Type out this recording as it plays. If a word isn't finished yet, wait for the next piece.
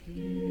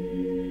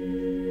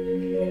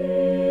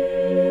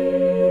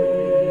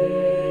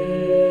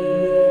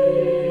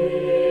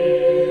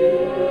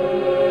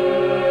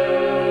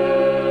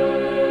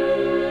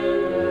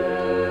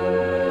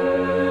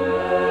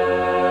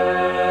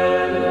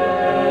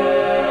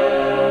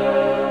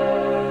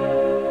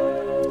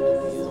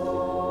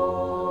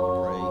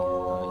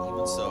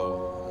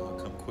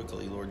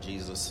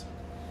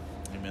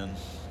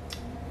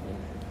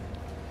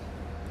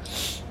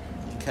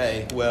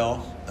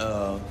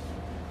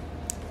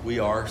We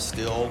are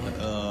still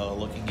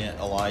looking at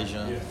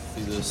Elijah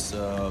through this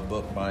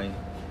book by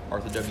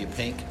Arthur W.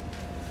 Pink.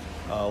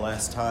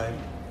 Last time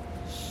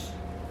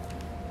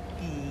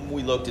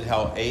we looked at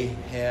how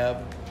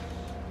Ahab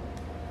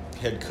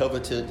had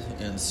coveted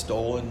and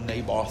stolen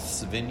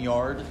Naboth's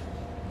vineyard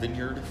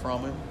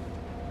from him.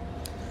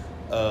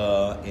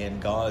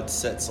 And God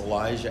sets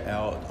Elijah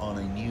out on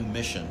a new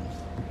mission,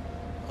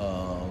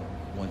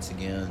 once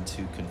again,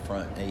 to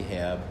confront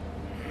Ahab.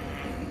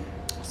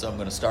 So I'm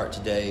going to start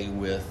today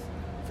with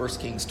 1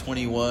 Kings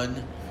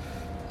 21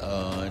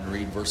 and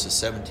read verses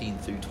 17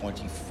 through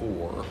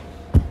 24.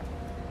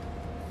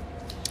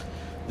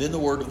 Then the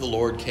word of the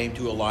Lord came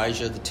to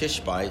Elijah the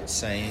Tishbite,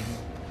 saying,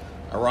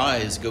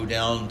 Arise, go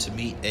down to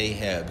meet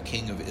Ahab,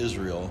 king of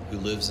Israel, who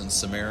lives in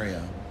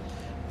Samaria.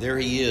 There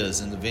he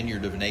is in the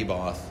vineyard of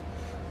Naboth,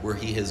 where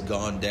he has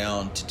gone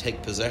down to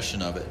take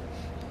possession of it.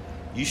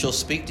 You shall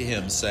speak to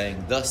him,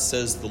 saying, Thus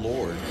says the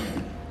Lord,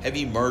 Have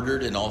you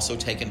murdered and also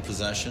taken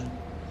possession?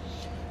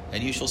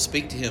 And you shall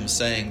speak to him,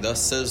 saying,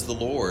 Thus says the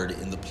Lord,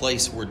 in the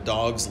place where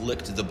dogs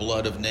licked the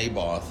blood of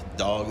Naboth,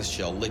 dogs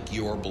shall lick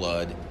your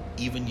blood,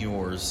 even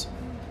yours.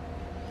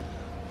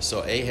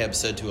 So Ahab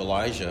said to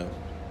Elijah,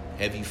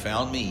 Have you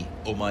found me,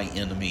 O my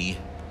enemy?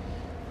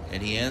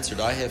 And he answered,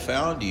 I have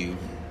found you,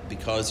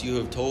 because you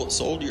have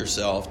sold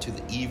yourself to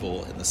the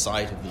evil in the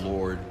sight of the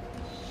Lord.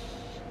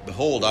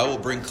 Behold, I will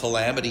bring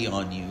calamity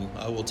on you.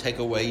 I will take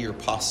away your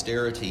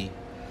posterity,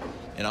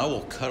 and I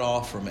will cut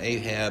off from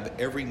Ahab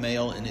every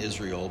male in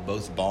Israel,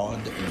 both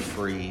bond and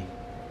free.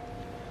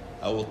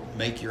 I will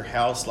make your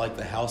house like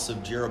the house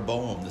of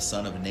Jeroboam, the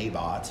son of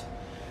Nebat,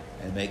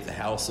 and make the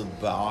house of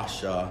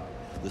Baasha,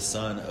 the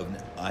son of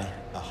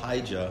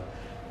Ahijah,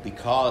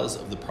 because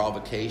of the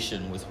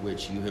provocation with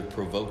which you have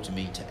provoked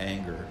me to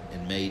anger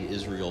and made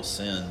Israel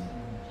sin.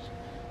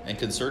 And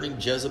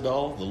concerning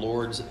Jezebel, the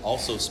Lord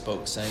also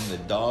spoke, saying, The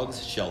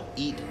dogs shall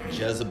eat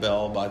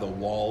Jezebel by the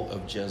wall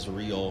of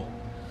Jezreel.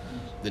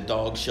 The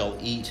dog shall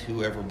eat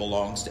whoever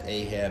belongs to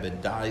Ahab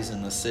and dies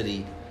in the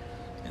city,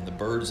 and the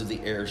birds of the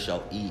air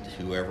shall eat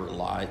whoever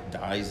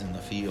dies in the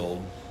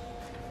field.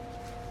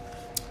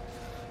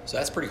 So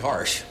that's pretty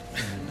harsh.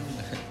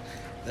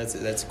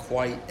 That's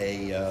quite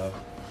a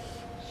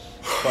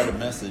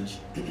message.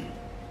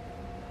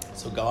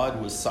 So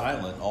God was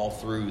silent all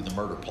through the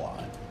murder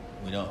plot.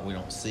 We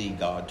don't see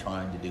God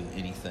trying to do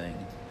anything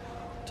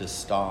to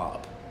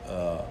stop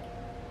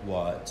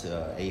what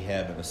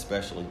Ahab and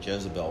especially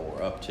Jezebel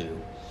were up to.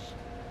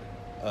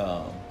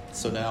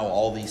 So now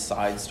all these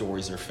side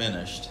stories are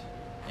finished,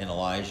 and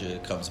Elijah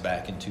comes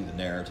back into the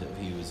narrative.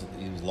 He was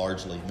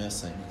largely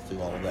missing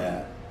through all of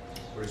that.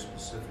 Very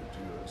specific to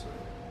us.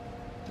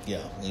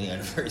 Yeah, he had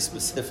a very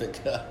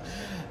specific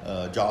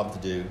job to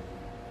do.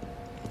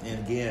 And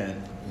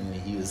again,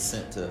 he was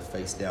sent to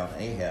face down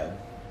Ahab.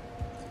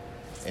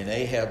 And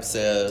Ahab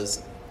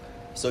says,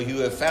 So you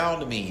have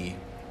found me,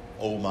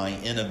 O my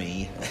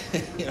enemy.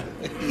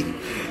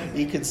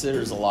 He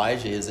considers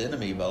Elijah his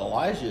enemy, but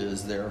Elijah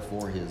is there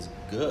for his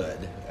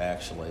good,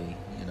 actually.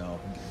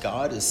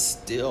 God is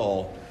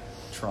still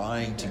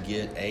trying to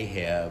get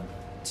Ahab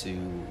to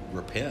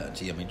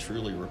repent.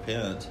 Truly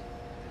repent.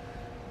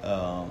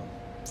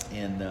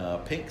 And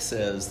Pink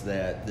says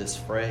that this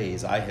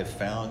phrase, I have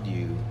found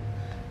you,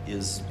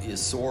 is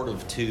sort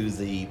of to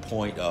the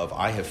point of,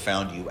 I have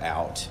found you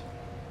out.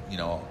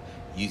 You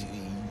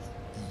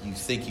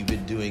think you've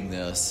been doing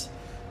this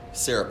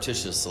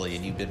surreptitiously,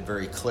 and you've been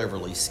very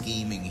cleverly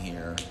scheming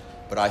here,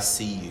 but I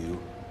see you.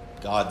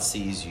 God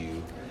sees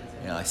you,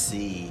 and I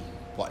see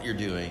what you're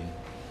doing,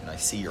 and I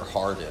see your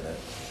heart in it.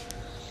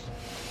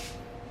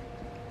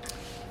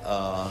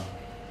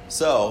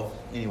 So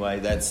anyway,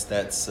 that's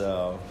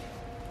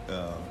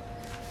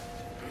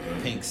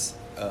Pink's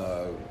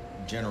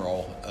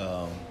general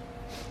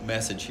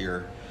message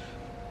here.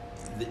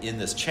 In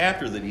this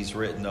chapter that he's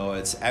written, though,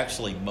 it's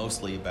actually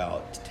mostly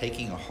about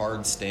taking a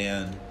hard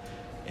stand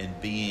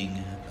and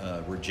being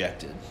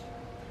rejected.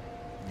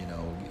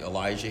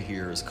 Elijah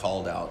here is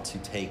called out to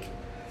take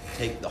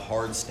the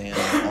hard stand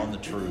on the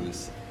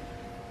truth,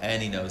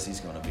 and he knows he's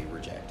going to be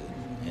rejected,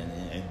 and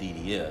indeed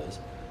he is,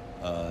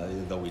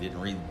 though we didn't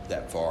read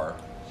that far.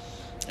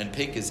 And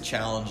Pink is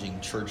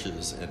challenging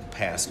churches and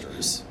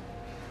pastors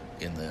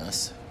in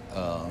this,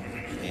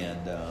 and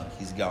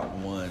he's got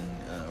one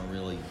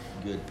really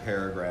good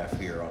paragraph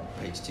here on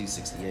page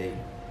 268,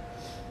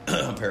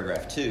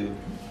 paragraph 2.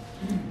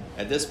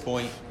 At this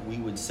point, we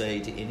would say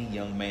to any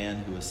young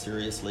man who is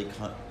seriously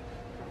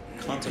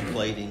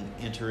contemplating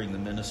entering the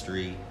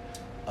ministry,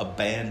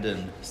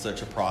 abandon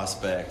such a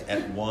prospect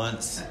at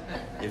once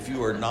if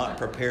you are not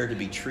prepared to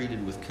be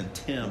treated with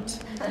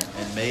contempt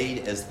and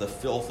made as the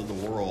filth of the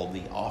world,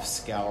 the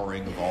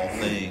offscouring of all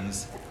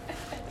things,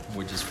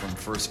 which is from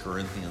 1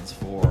 Corinthians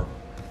 4.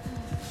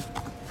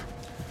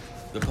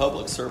 The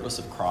public service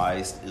of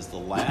Christ is the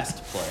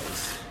last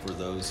place for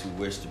those who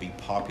wish to be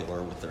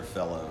popular with their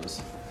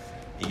fellows.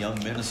 A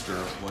young minister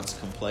once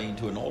complained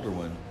to an older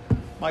one,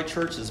 "My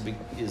church is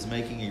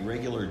making a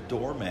regular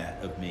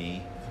doormat of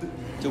me,"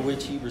 to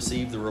which he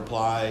received the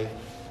reply,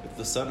 "If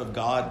the Son of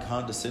God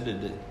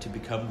condescended to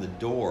become the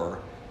door,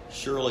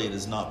 surely it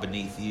is not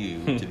beneath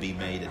you to be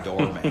made a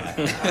doormat."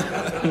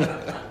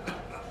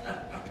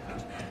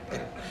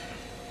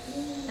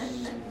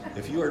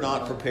 If you are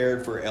not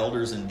prepared for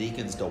elders and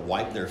deacons to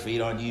wipe their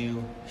feet on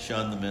you,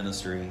 shun the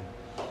ministry.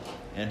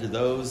 And to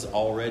those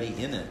already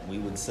in it, we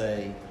would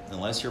say,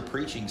 unless your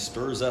preaching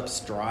stirs up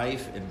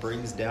strife and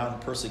brings down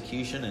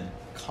persecution and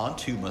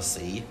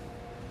contumacy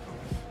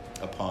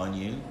upon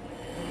you,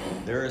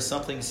 there is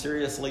something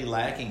seriously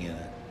lacking in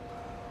it.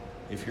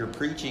 If your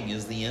preaching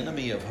is the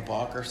enemy of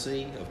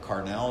hypocrisy, of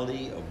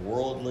carnality, of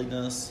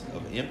worldliness,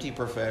 of empty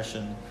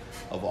profession,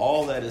 of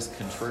all that is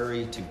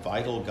contrary to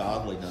vital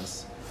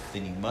godliness,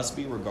 then you must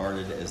be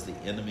regarded as the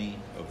enemy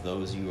of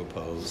those you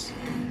oppose.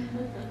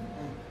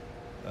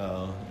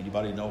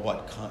 Anybody know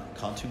what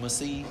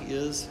contumacy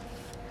is?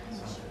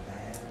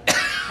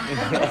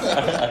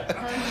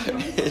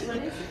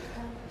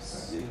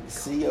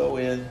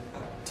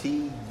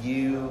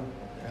 C-O-N-T-U,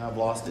 I've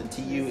lost it,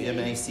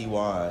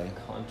 T-U-M-A-C-Y.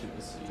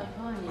 Contumacy.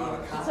 Upon you.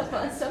 It's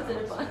upon something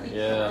upon you.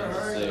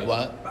 Yeah.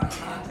 What? By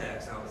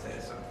context, I would say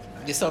something.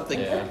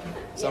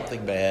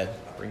 Something bad.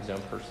 Brings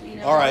down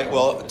persecution. All right,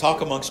 well,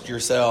 talk amongst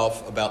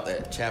yourself about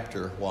that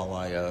chapter while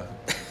I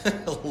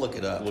look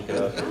it up. Look it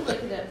up. I'll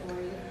look it up for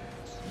you.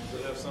 Does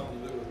it have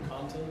something to do with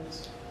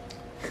contents?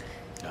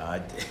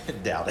 I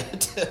doubt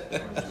it.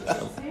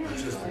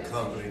 It's just the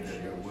company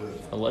that you're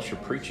with. Unless your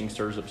preaching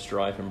stirs up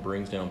strife and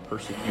brings down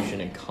persecution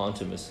and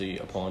contumacy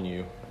upon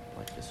you.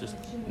 Like, it's just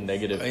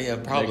negative, Yeah,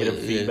 probably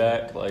negative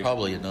feedback. Like,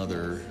 probably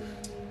another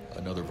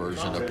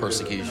version of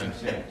persecution.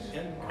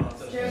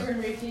 Stubborn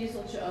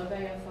refusal to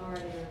obey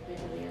authority or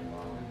dignity and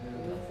law,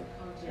 willful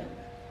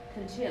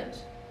contempt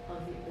of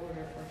the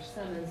order or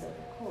summons of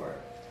the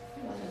court.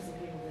 Well, that's the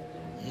people that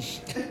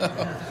do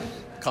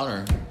it.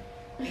 Connor.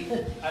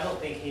 I don't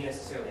think he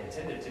necessarily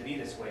intended to be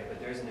this way, but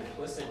there's an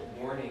implicit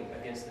warning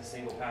against the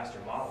single pastor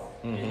model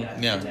in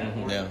that, Yeah, in that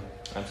warning. yeah.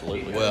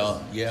 absolutely. Because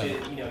Well, yeah.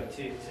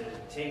 to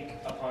take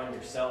upon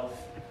yourself,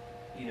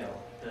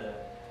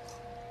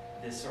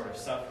 this sort of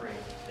suffering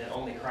that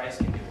only Christ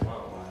can do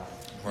alone.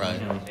 Right.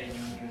 And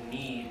you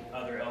need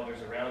other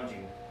elders around you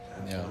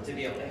Yeah. to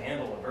be able to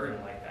handle a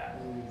burden like that.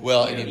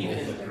 Well, Even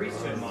in the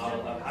priesthood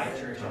model of high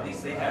church, at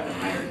least they have a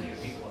hierarchy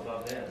of people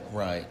above them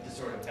right, to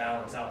sort of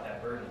balance out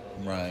that burden a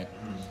little bit. right.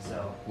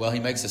 So, Well, he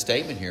makes a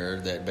statement here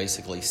that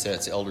basically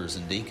sets elders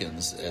and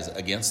deacons as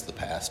against the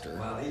pastor.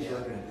 Well, he's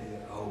looking at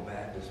the old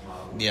Baptist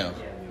model. Yeah,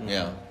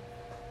 yeah.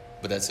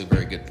 But that's a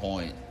very good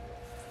point.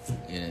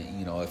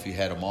 If you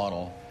had a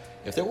model,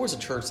 if there was a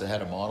church that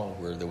had a model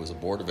where there was a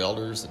board of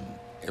elders and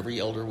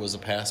every elder was a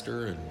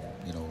pastor and,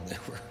 they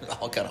were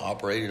all kind of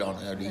operated on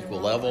an equal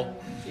level,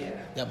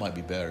 that might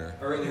be better.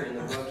 earlier in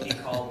the book, he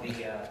called the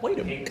Wait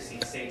a minute. papacy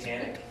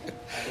satanic.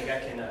 I think I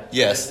can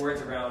Yes. twist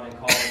words around and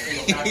call it a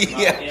single pastor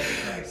model Yeah.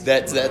 antichrist.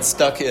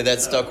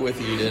 That stuck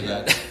with you, didn't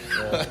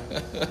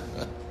it?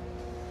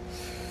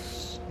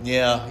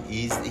 Yeah,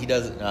 he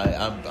doesn't.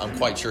 I'm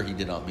quite sure he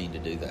did not mean to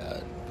do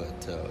that,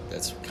 but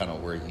that's kind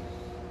of where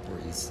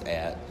he's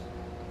at.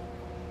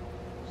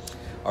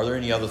 Are there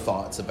any other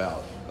thoughts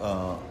about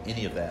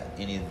any of that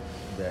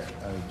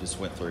I just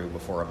went through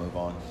before I move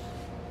on?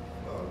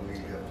 We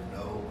have to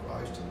know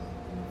Christ in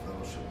the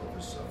fellowship of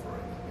his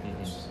suffering. I mean,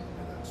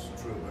 that's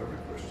true of every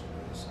Christian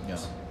in a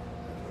sense.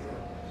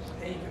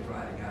 Yeah. He was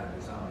writing out of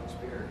his own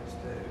experience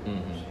too.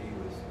 Mhm. He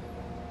was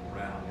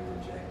roundly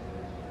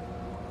rejected.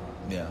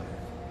 Yeah. And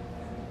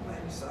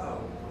maybe so,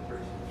 for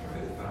preaching the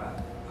truth.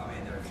 But I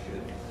mean, there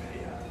should be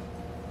a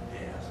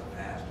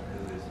pastor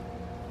who is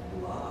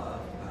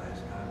loved by his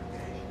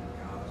congregation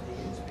because he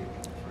is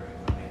speaking the truth.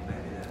 I mean,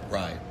 maybe that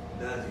Right.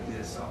 does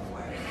exist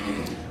somewhere.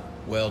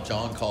 Well,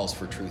 John calls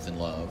for truth and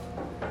love.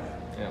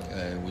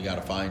 Yeah. We got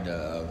to find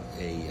a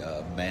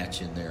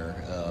match in there.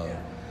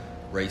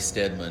 Ray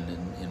Stedman,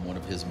 in one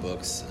of his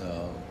books,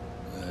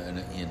 in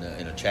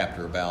a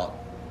chapter about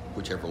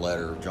whichever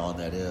letter of John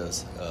that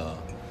is,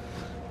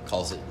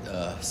 calls it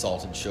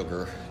salt and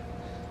sugar.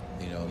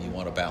 You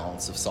want a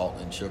balance of salt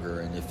and sugar,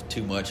 and if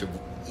too much of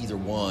either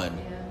one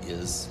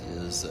is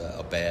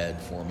a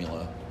bad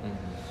formula.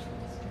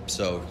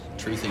 So,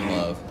 truth and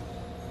love.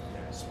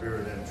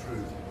 Spirit and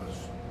truth.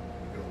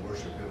 You're going to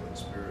worship him in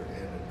spirit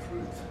and in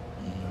truth.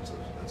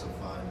 That's a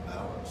fine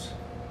balance.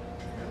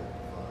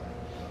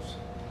 Because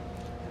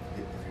if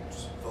you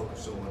just focus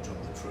so much on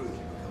the truth,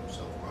 you become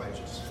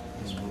self-righteous.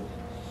 If you focus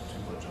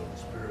too much on the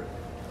spirit,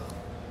 you become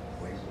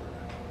wayward.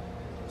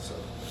 So,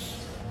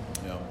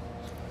 Yeah.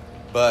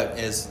 But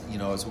as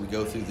we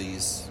go through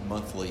these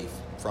monthly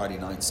Friday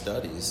night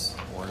studies,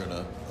 we're going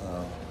to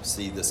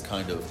see this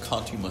kind of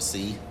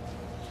contumacy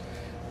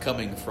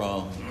coming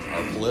from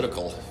our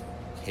political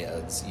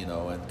heads, you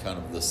know, and kind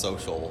of the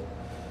social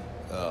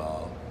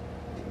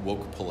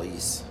woke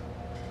police.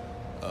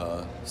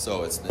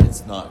 So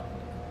it's not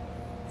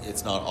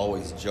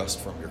always just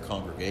from your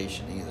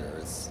congregation either.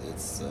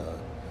 It's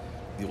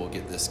you will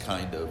get this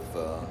kind of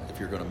if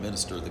you're going to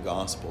minister the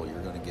gospel,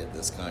 you're going to get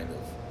this kind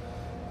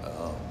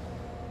of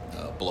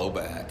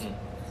blowback,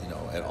 you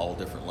know, at all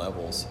different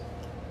levels.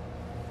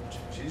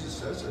 Jesus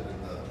says it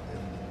in the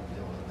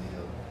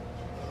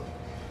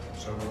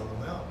Sermon on the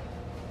Mount.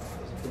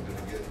 They're going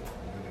to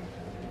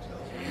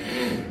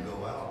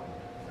go out.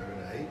 They're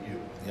going to hate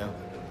you. Yeah.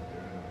 They're going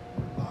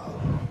to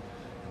revile you.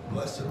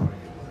 Blessed are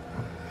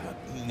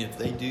you. If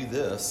they do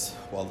this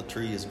while the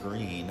tree is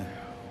green,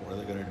 what are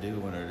they going to do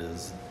when it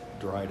is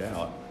dried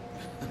out?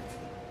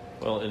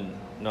 Well, and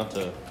not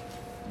to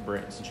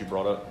bring, since you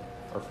brought up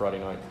our Friday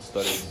night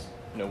studies,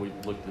 you know, we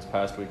looked this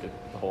past week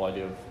at the whole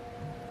idea of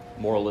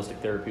moralistic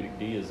therapeutic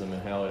deism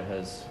and how it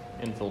has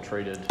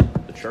infiltrated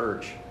the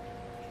church.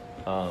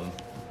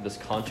 This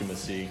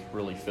contumacy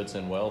really fits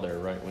in well there,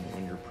 right?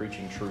 When you're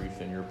preaching truth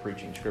and you're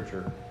preaching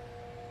scripture,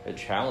 it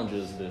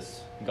challenges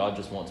this, God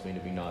just wants me to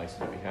be nice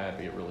and to be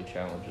happy. It really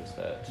challenges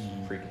that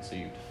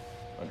preconceived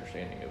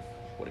understanding of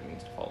what it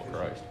means to follow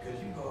Christ. Could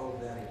you go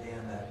over that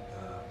again, that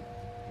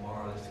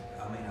moralistic,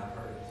 I mean, I've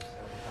heard it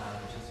several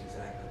times, just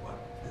exactly what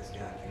this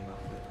guy came up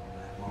with on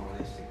that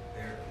moralistic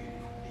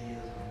therapeutic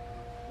deism.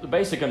 The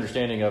basic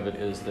understanding of it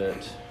is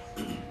that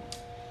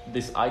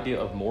this idea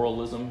of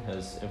moralism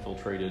has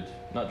infiltrated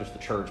not just the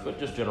church, but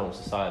just general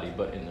society.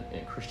 But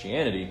in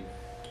Christianity,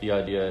 the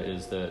idea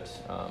is that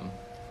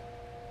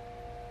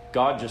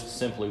God just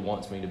simply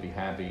wants me to be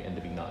happy and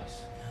to be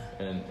nice,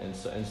 and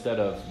so instead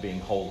of being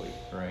holy,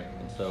 right?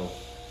 And so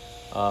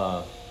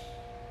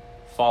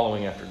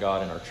following after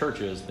God in our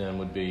churches then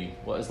would be,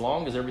 well, as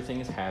long as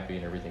everything is happy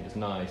and everything is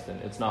nice, then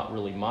it's not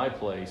really my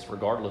place,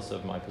 regardless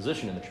of my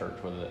position in the church,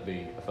 whether that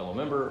be a fellow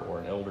member or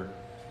an elder,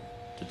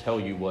 to tell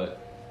you what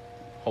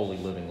holy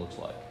living looks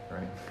like,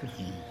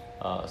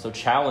 right? So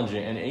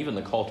challenging, and even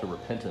the call to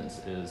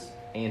repentance is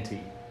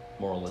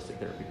anti-moralistic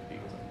therapeutic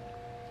deism.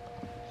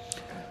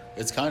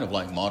 It's kind of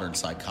like modern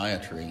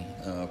psychiatry,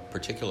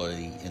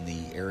 particularly in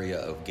the area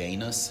of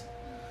gayness.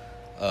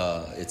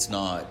 It's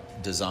not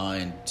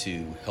designed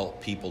to help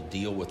people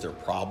deal with their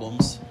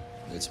problems.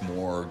 It's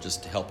more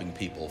just helping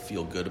people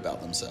feel good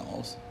about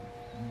themselves.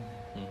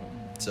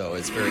 So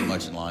it's very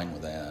much in line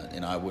with that,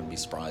 and I wouldn't be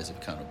surprised if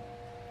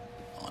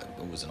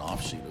it was an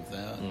offshoot of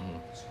that.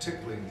 It's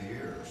tickling the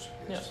ears.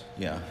 It's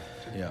Yeah.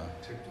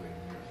 tickling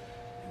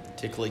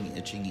Tickling,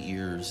 itching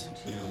ears.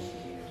 And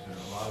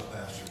a lot of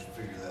pastors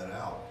figure that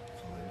out,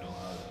 so they know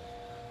how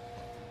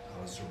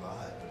to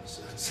survive in a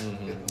sense.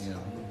 Yeah.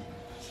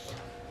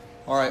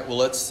 All right, well,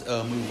 let's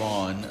move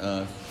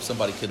on.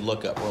 Somebody could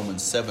look up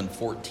Romans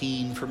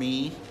 7:14 for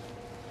me.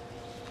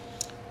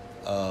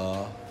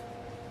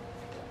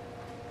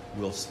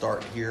 We'll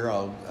start here.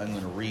 I'm going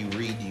to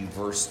reread you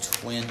verse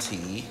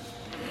 20.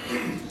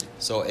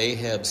 So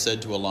Ahab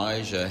said to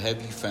Elijah,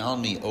 "Have you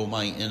found me, O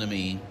my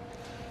enemy?"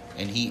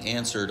 And he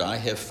answered, "I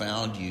have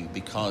found you,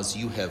 because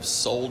you have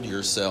sold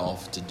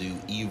yourself to do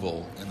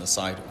evil in the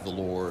sight of the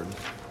Lord."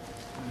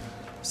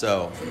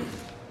 So,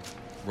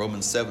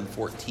 Romans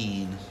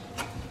 7:14.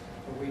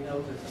 For we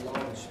know that the law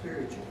is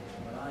spiritual,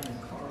 but I am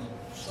carnal,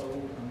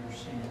 sold under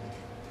sin.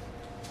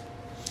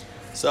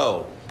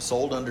 So,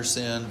 sold under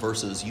sin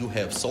versus you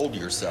have sold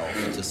yourself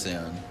to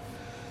sin.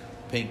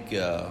 Pink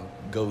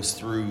goes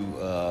through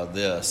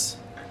this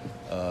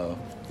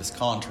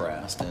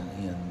contrast and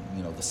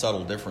the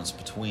subtle difference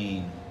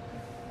between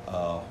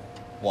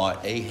what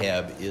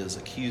Ahab is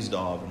accused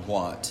of and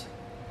what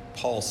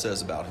Paul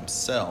says about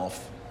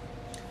himself.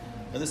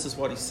 And this is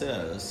what he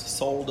says: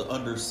 sold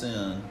under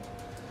sin.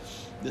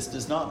 This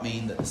does not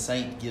mean that the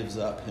saint gives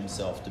up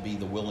himself to be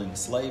the willing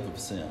slave of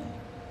sin,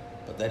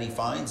 but that he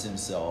finds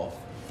himself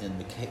in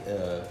the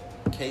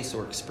case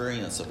or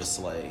experience of a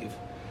slave,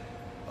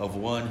 of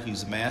one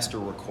whose master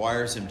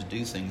requires him to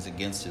do things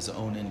against his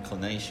own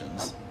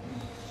inclinations.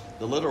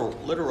 The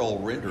literal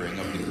rendering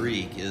of the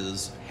Greek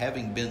is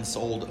having been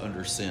sold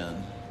under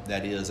sin,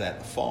 that is, at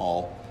the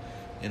fall,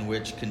 in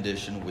which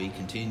condition we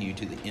continue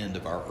to the end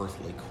of our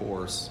earthly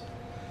course.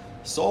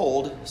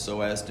 Sold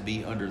so as to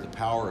be under the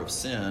power of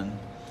sin,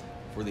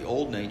 for the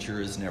old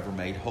nature is never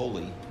made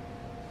holy.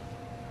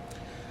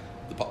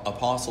 The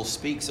apostle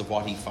speaks of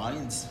what he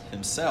finds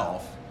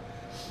himself,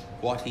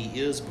 what he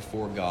is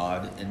before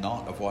God, and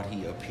not of what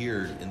he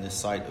appeared in the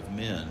sight of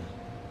men.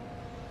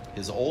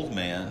 His old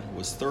man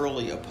was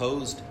thoroughly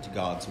opposed to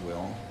God's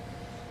will.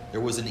 There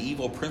was an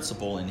evil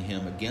principle in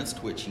him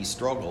against which he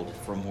struggled,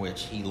 from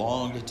which he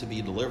longed to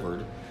be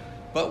delivered,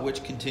 but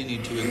which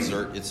continued to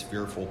exert its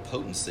fearful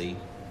potency.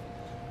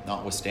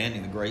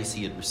 Notwithstanding the grace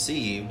he had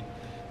received,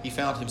 he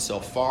found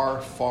himself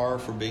far, far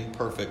from being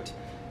perfect,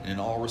 and in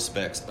all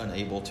respects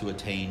unable to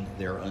attain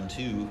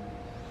thereunto,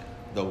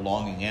 though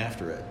longing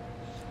after it.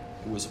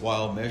 It was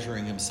while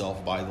measuring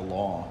himself by the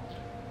law,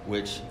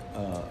 which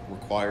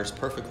requires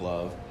perfect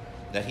love,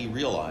 that he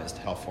realized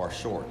how far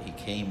short he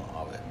came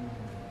of it.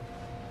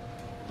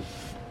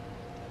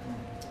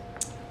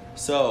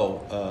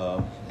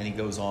 So, and he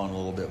goes on a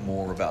little bit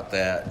more about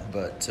that,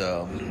 but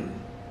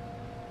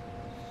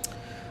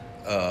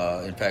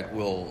in fact,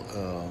 we'll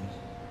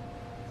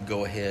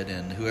go ahead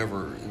and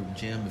whoever,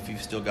 Jim, if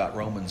you've still got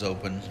Romans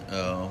open,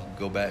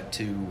 go back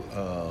to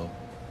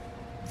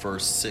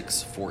verse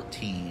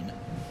 6:14.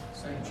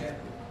 Same chapter.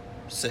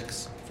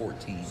 6:14.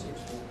 6:14, okay.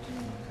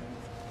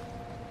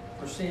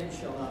 For sin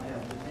shall not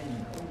have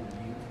dominion over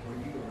you, for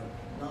you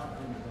are not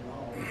under the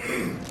law, but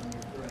under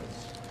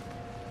grace.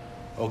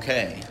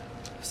 Okay,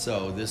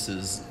 so this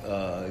is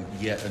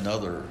yet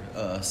another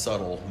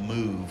subtle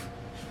move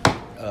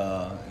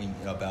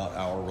about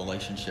our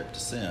relationship to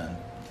sin.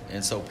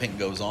 And so Pink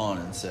goes on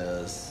and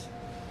says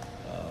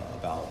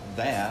about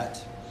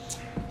that,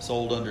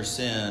 sold under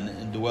sin,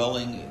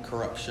 indwelling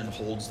corruption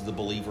holds the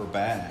believer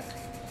back.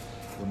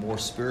 The more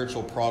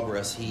spiritual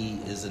progress he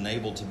is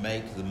enabled to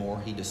make, the more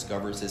he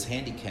discovers his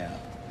handicap.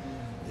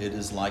 It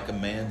is like a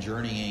man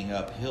journeying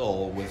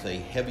uphill with a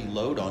heavy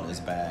load on his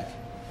back.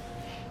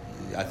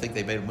 I think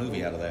they made a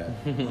movie out of that.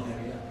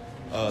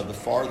 The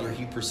farther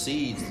he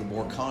proceeds, the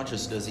more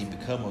conscious does he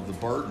become of the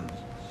burden.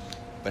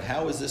 But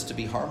how is this to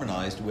be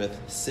harmonized with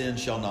sin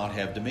shall not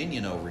have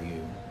dominion over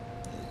you,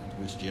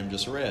 which Jim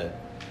just read?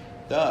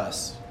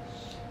 Thus,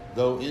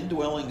 though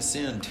indwelling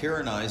sin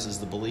tyrannizes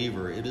the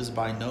believer, it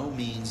by no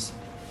means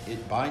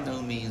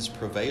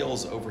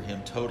prevails over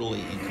him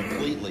totally and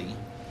completely.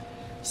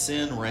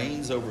 Sin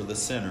reigns over the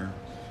sinner,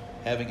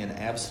 having an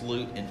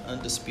absolute and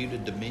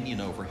undisputed dominion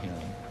over him,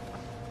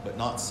 but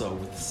not so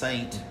with the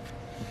saint.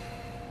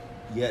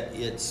 Yet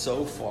it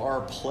so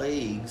far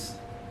plagues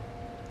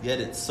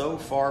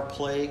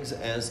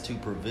as to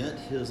prevent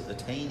his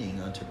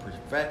attaining unto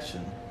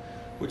perfection,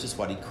 which is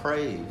what he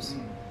craves.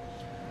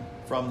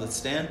 From the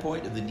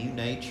standpoint of the new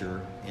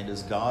nature, and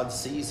as God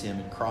sees him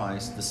in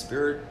Christ,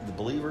 the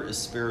believer is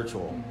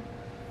spiritual.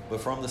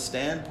 But from the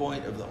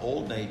standpoint of the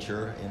old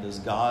nature, and as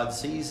God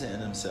sees in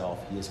himself,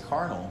 he is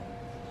carnal.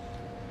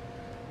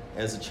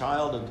 As a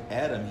child of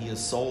Adam, he is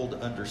sold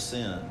under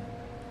sin.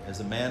 As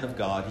a man of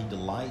God, he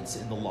delights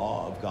in the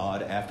law of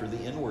God after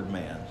the inward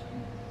man.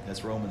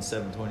 That's Romans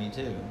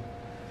 7:22.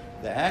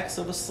 The acts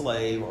of a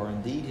slave are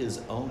indeed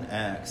his own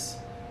acts,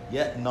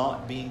 yet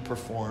not being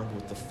performed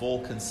with the full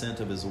consent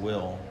of his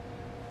will.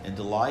 And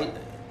delight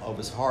of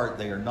his heart,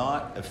 they are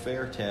not a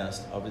fair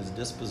test of his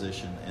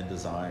disposition and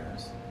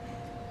desires.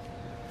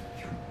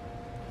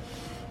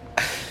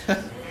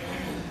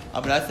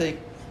 I think,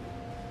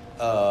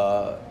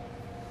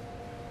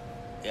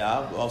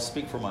 I'll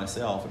speak for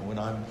myself. And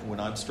when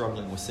I'm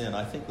struggling with sin,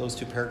 I think those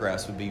two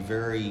paragraphs would be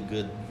very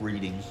good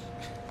reading.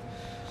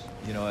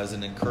 As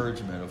an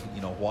encouragement of,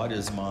 what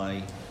is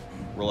my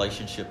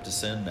relationship to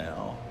sin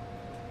now?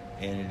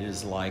 And it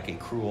is like a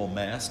cruel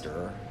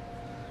master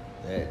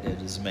that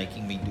it is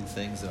making me do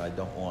things that I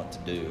don't want to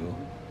do.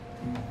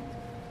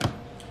 I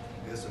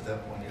guess at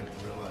that point you have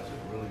to realize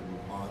that really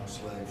we're bond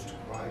slaves to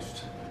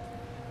Christ.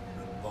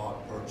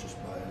 Bought, purchased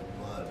by his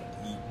blood.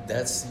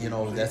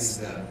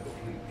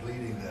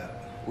 Pleading that.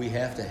 We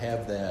have to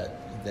have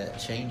that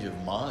change of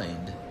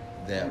mind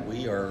that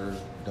we are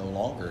no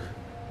longer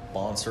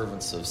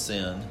bondservants of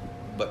sin,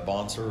 but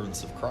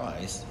bondservants of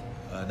Christ.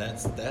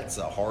 That's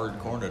a hard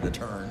corner to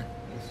turn.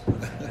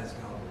 That's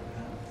called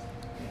repentance.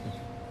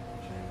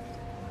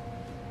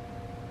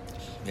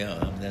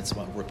 Yeah, that's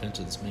what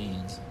repentance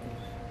means.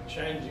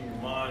 Changing your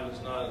mind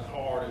is not as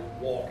hard as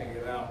walking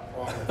it out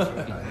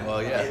properly.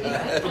 Well,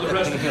 yeah. For the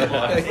rest of your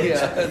life.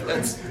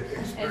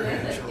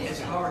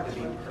 It's hard to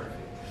be perfect.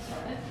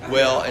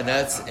 Well, and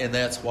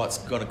that's what's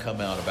going to come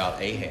out about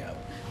Ahab.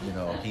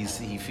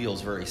 He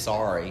feels very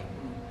sorry,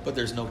 but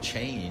there's no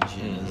change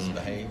in his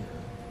behavior.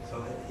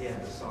 So he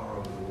had the sorrow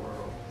of the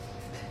world.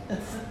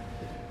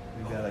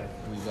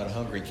 We've got a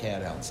hungry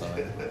cat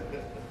outside.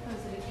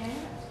 Was it a cat?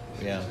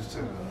 Yeah.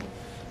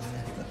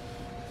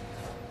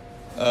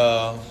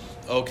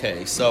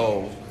 Okay,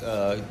 so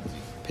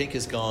Pink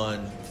has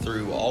gone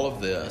through all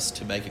of this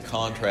to make a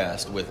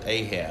contrast with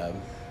Ahab,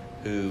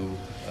 who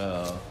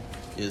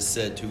is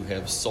said to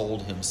have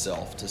sold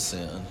himself to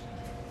sin.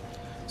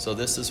 So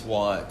this is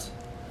what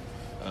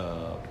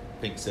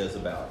Pink says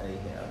about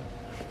Ahab.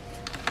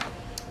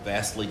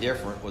 Vastly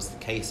different was the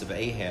case of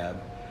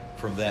Ahab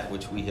from that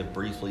which we have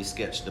briefly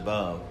sketched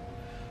above.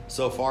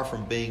 So far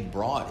from being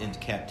brought into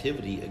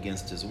captivity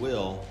against his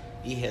will,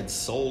 he had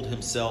sold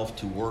himself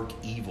to work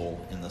evil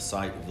in the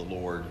sight of the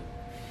Lord.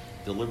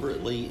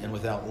 Deliberately and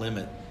without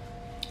limit,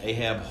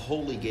 Ahab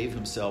wholly gave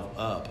himself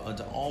up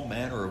unto all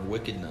manner of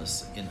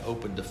wickedness in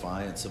open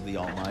defiance of the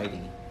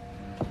Almighty.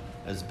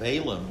 As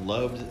Balaam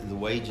loved the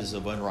wages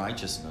of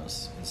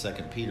unrighteousness, in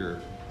 2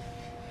 Peter,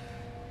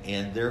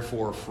 and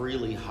therefore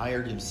freely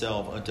hired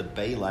himself unto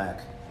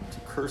Balak to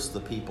curse the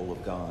people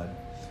of God.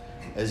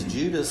 As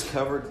Judas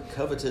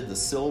coveted the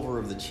silver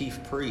of the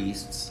chief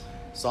priests,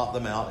 sought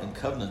them out and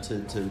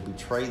covenanted to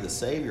betray the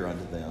Savior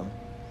unto them,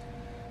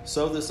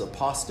 So this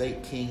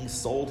apostate king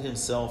sold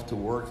himself to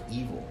work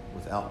evil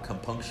without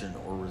compunction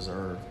or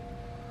reserve.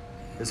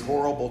 His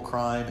horrible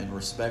crime in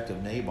respect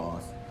of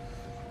Naboth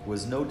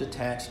was no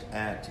detached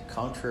act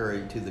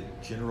contrary to the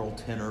general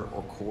tenor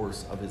or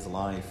course of his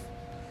life,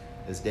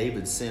 as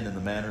David's sin in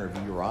the manner of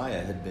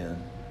Uriah had been,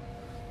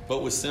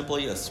 but was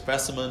simply a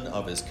specimen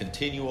of his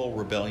continual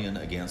rebellion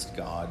against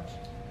God.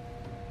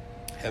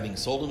 Having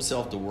sold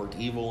himself to work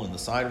evil in the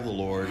sight of the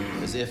Lord,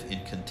 as if in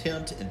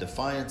contempt and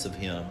defiance of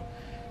him,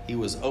 he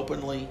was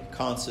openly,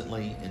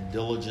 constantly, and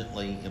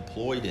diligently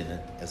employed in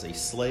it as a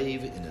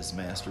slave in his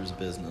master's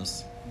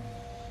business.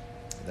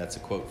 That's a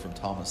quote from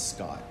Thomas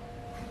Scott,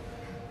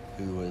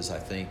 who is, I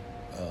think,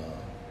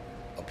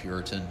 a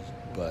Puritan,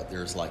 but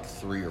there's like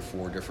 3 or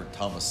 4 different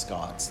Thomas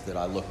Scotts that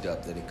I looked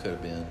up that it could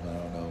have been. I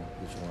don't know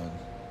which one.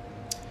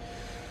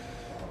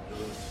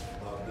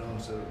 Bob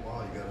Dylan said,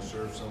 "Wow, you got to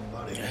serve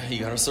somebody." You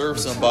got to serve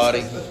somebody.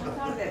 I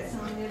thought of that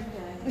song the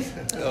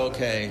other day.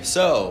 Okay,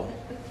 so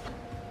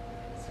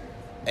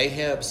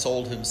Ahab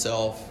sold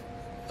himself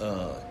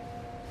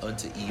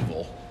unto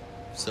evil.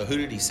 So who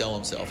did he sell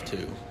himself to?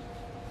 The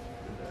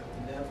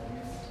devil.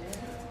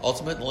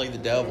 Ultimately the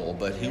devil,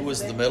 but who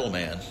was the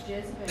middleman?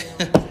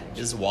 Jezebel.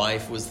 His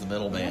wife was the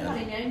Nobody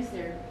middleman. names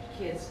their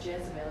kids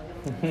Jezebel,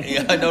 don't they?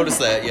 Yeah, I noticed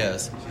that,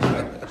 yes.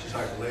 She's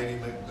like Lady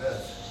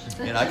Macbeth.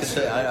 And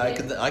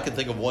I can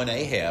think of one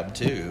Ahab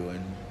too,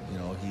 and you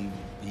know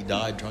he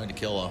died trying to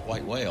kill a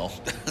white whale,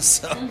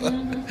 so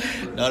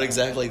not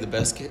exactly the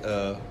best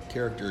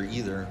character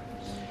either.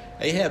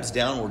 Ahab's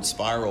downward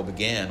spiral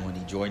began when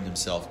he joined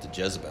himself to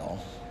Jezebel.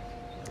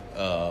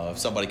 If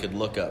somebody could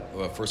look up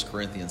 1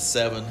 Corinthians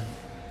 7,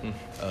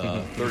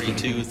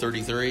 32,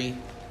 33,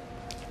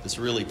 this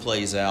really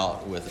plays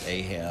out with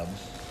Ahab.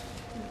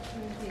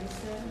 Corinthians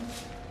 7.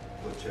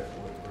 What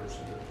verse is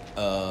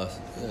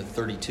it?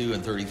 32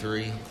 and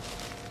 33. And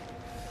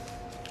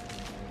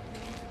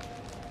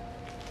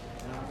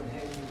I would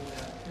have you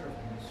without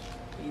carefulness,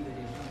 he that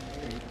is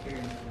unmarried,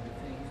 caring for the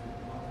things that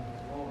belong to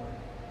the Lord,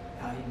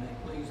 how he may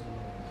please the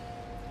Lord.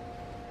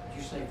 Did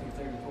you say through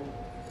 34?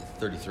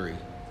 33. 30.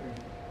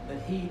 But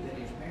he that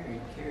is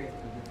married careth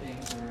for the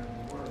things that are of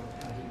the world,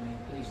 how he may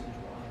please his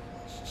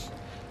wife.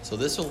 So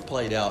this will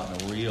played out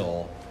in a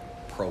real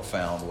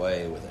profound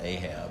way with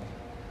Ahab.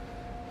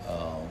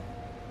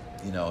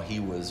 He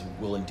was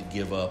willing to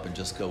give up and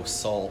just go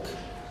sulk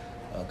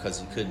because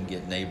he couldn't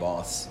get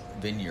Naboth's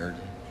vineyard.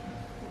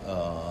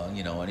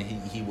 And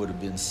he would have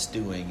been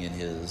stewing in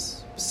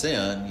his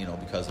sin,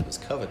 because of his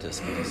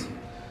covetousness.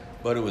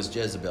 But it was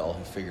Jezebel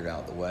who figured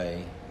out the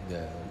way,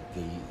 the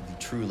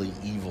truly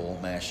evil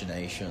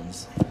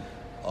machinations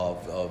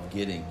of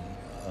getting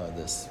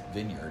this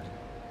vineyard.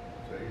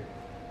 Say,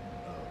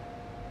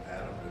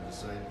 Adam did the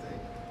same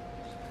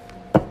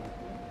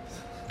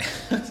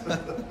thing.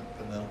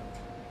 No.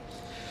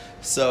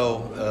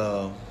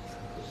 So,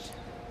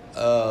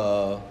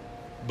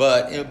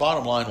 but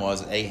bottom line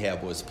was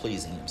Ahab was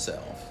pleasing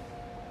himself.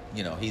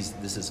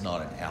 This is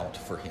not an out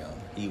for him.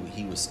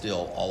 He was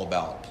still all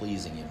about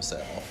pleasing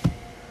himself,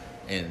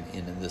 and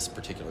in this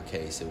particular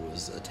case, it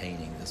was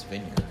attaining this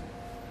vineyard.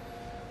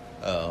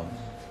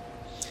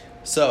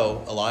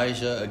 So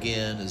Elijah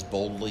again is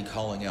boldly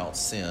calling out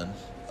sin,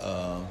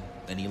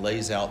 and he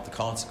lays out the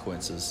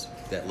consequences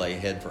that lay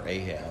ahead for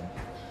Ahab,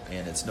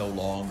 and it's no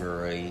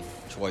longer a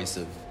choice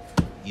of,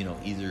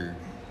 either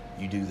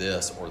you do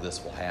this or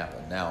this will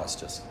happen. Now it's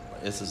just,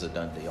 this is a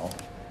done deal.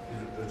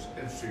 It's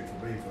interesting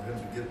for me, for him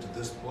to get to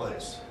this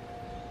place,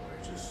 where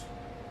he just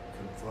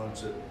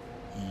confronts it,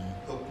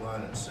 hook,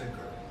 line, and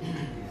sinker. He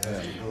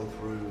has to go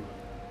through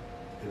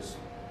his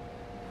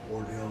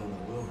ordeal in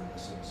the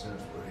wilderness, in a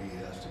sense, where he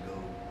has to go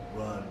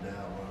run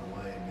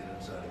away, and get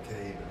inside a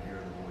cave and hear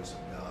the voice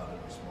of God in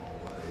a small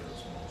way, in a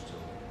small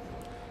still.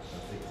 I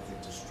think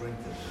to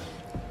strengthen him,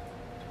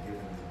 to give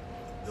him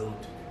the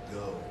ability to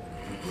go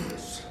and do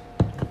this.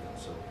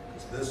 So,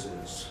 because this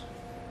is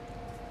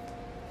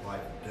life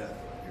and death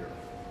right here.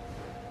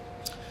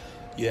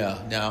 Yeah.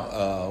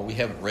 Now we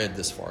haven't read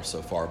this far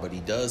so far, but he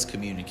does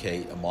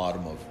communicate a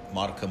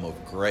modicum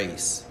of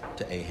grace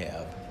to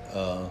Ahab,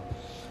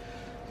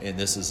 and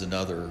this is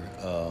another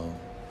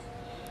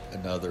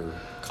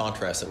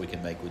contrast that we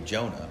can make with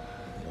Jonah.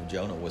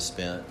 Jonah was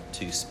spent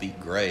to speak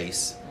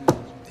grace,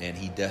 and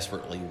he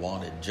desperately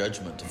wanted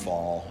judgment to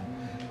fall.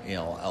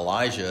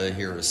 Elijah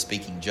here is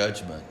speaking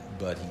judgment,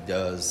 but he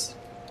does,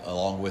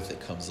 along with it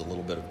comes a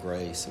little bit of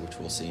grace, which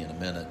we'll see in a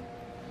minute.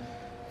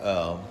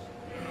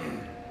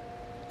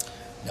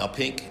 Now,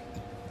 Pink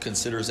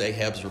considers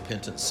Ahab's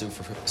repentance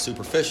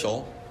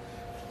superficial.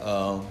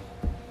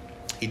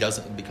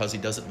 Because he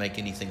doesn't make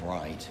anything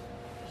right.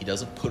 He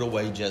doesn't put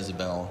away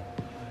Jezebel.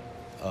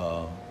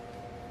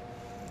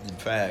 In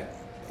fact,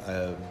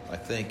 I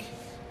think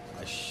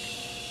I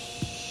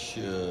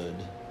should.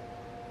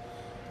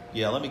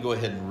 Yeah, let me go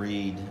ahead and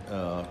read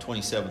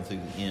 27 through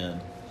the end.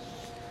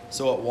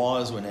 So it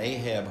was when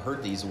Ahab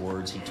heard these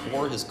words, he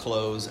tore his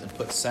clothes and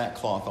put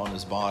sackcloth on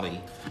his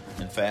body,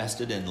 and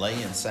fasted and lay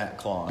in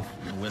sackcloth,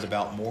 and went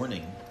about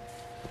mourning.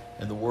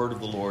 And the word of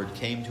the Lord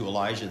came to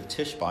Elijah the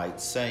Tishbite,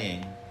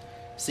 saying,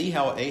 See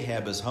how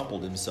Ahab has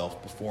humbled himself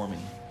before me.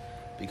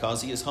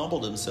 Because he has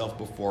humbled himself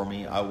before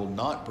me, I will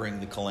not bring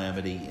the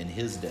calamity in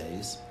his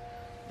days.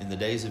 In the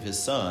days of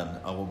his son,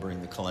 I will bring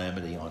the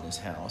calamity on his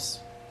house.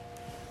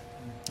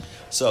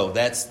 So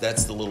that's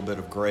the little bit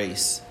of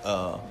grace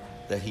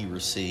that he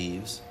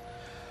receives.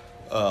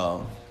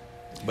 But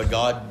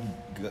God,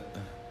 Would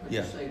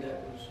yeah. you say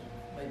that was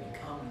maybe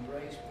common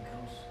grace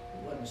because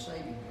it wasn't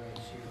saving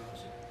grace here, was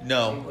it?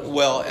 No, It wasn't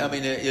well, saving I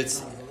mean, grace,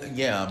 it's, not a belief.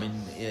 yeah, I mean,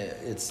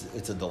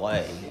 it's a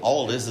delay.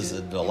 All it is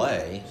a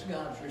delay. It's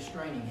God's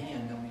restraining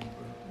hand, I mean,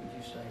 would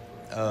you say?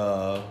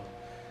 For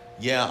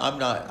Yeah, I'm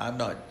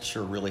not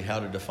sure really how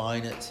to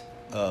define it,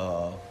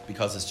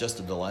 because it's just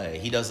a delay.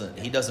 He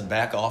doesn't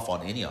back off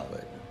on any of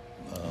it.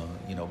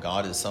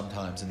 God is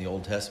sometimes in the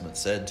Old Testament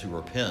said to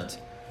repent.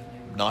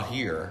 Not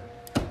here.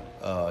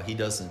 He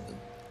doesn't.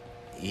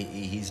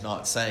 He's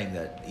not saying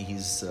that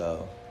he's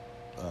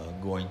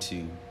going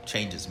to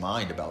change his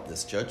mind about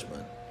this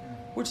judgment,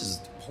 which is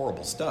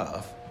horrible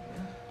stuff.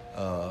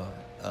 Well,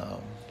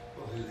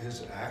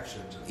 his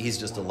actions. He's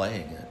just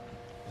delaying it.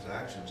 His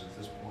actions at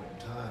this point in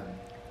time,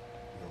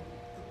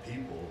 the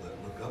people that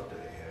look up to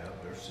Ahab,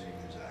 they're seeing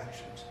his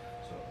actions.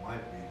 So it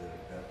might be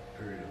that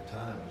period of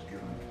time is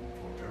given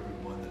for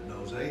everyone that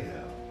knows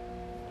Ahab.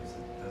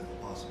 That's the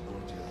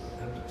possibility of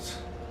repentance.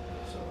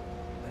 So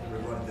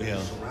everyone that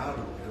he's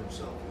surrounded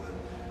himself with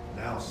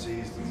now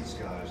sees that this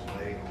guy is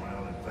laying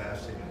around and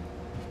fasting and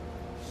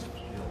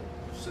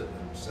sitting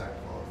in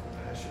sackcloth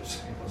and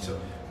ashes. So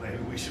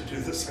maybe we should do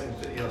the same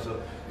thing.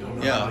 So you don't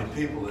know how many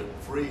people that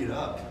freed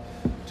up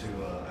to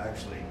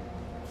actually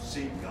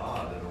seek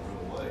God in a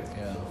real way.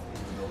 Yeah. So,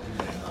 even though he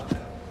may not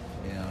have.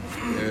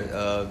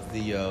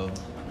 Yeah.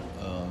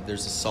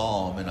 There's a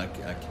psalm, and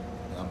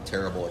I'm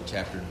terrible at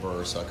chapter and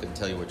verse, so I couldn't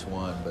tell you which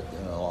one, but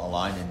a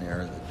line in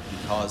there that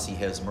because he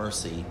has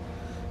mercy,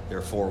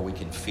 therefore we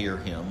can fear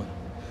him.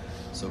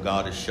 So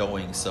God is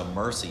showing some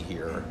mercy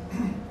here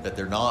that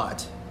they're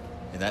not.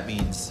 And that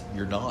means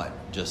you're not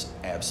just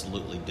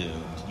absolutely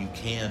doomed. You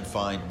can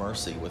find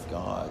mercy with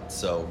God.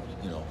 So,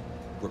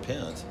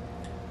 repent.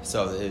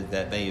 So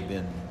that may have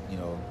been,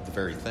 the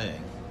very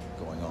thing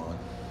going on.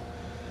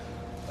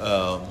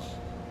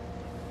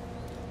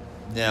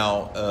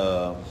 Now,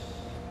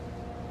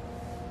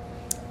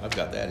 I've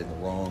got that in the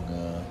wrong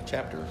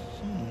chapter.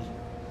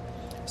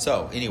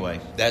 So anyway,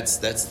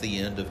 that's the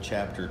end of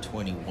chapter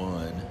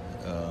 21.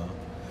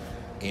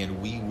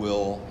 And we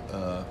will,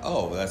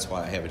 that's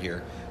why I have it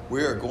here.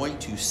 We are going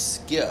to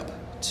skip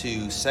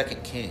to 2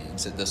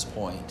 Kings at this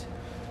point.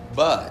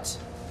 But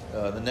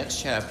the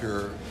next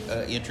chapter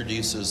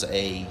introduces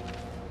a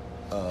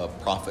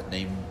prophet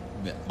named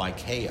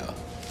Micaiah.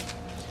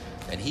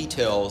 And he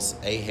tells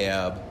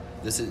Ahab,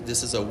 this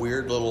is a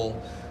weird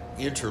little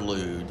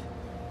interlude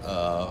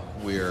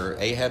where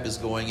Ahab is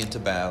going into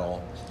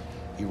battle.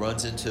 He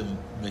runs into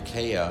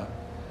Micaiah.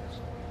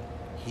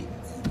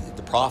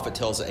 The prophet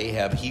tells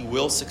Ahab he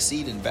will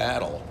succeed in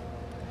battle.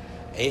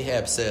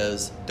 Ahab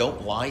says,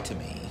 "Don't lie to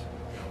me."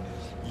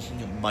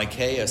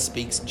 Micaiah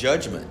speaks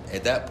judgment.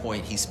 At that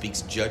point, he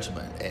speaks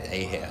judgment at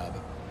Ahab.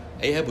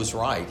 Ahab was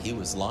right. He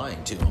was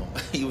lying to him.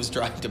 He was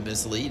trying to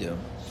mislead him.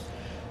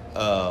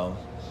 And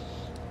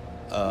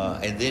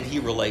then he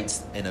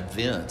relates an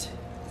event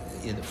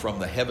from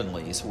the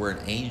heavenlies where an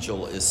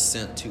angel is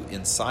sent to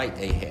incite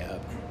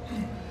Ahab.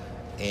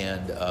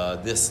 And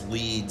this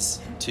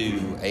leads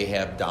to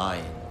Ahab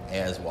dying,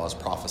 as was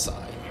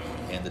prophesied,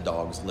 and the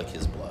dogs lick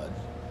his blood.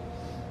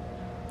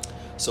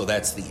 So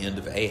that's the end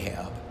of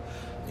Ahab.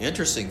 The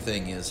interesting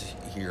thing is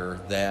here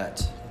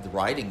that the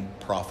writing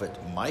prophet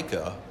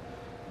Micah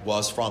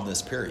was from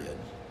this period,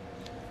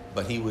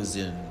 but he was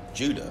in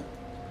Judah.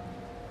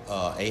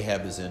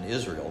 Ahab is in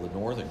Israel, the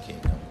northern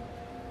kingdom.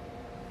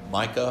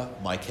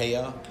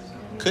 Micaiah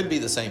could be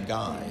the same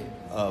guy.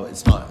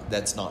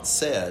 That's not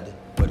said,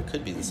 but it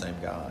could be the same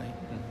guy.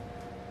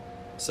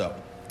 So,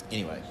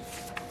 anyway,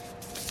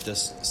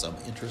 just some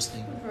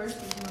interesting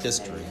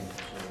history.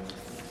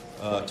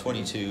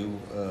 22,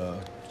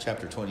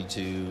 chapter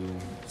 22,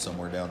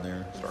 somewhere down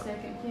there.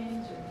 Second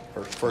Kings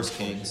or? First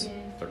Kings.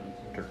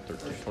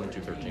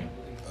 22:13.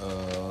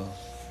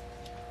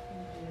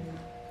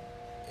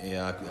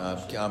 Yeah,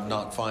 I'm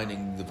not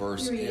finding the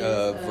verse. Here he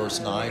is, Verse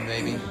 9,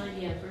 maybe.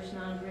 Yeah, verse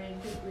 9, very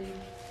quickly.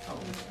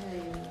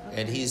 Okay.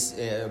 And he's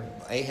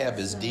Ahab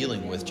is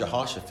dealing with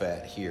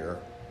Jehoshaphat here,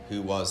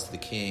 who was the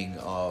king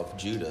of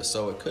Judah.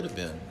 So it could have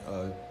been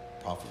a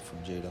prophet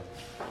from Judah,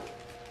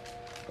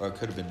 or it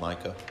could have been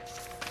Micah.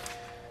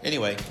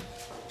 Anyway,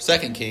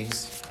 2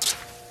 Kings,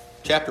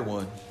 chapter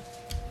 1,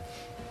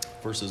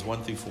 verses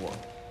 1 through 4.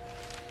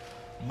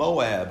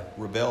 Moab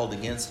rebelled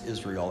against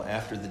Israel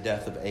after the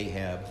death of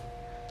Ahab.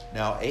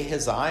 Now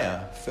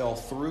Ahaziah fell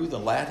through the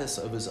lattice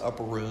of his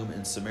upper room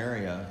in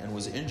Samaria and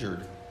was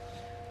injured.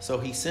 So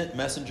he sent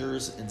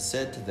messengers and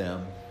said to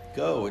them,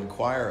 "Go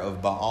inquire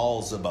of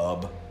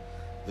Baal-zebub,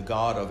 the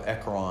god of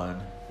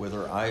Ekron,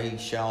 whether I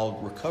shall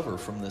recover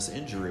from this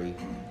injury."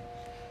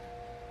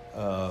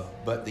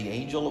 But the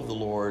angel of the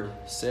Lord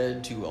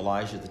said to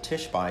Elijah the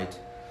Tishbite,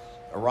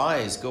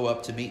 Arise, go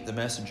up to meet the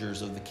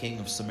messengers of the king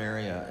of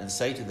Samaria, and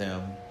say to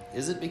them,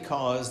 Is it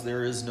because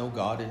there is no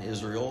God in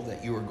Israel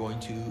that you are going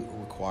to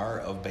require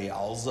of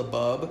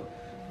Baalzebub,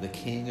 the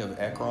king of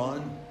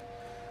Ekron?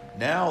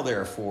 Now,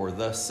 therefore,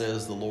 thus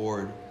says the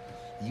Lord,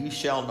 you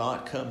shall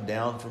not come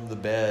down from the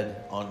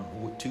bed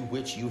to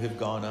which you have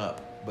gone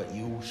up, but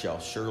you shall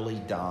surely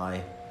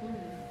die.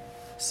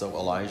 So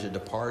Elijah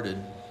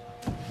departed.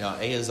 Now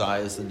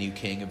Ahaziah is the new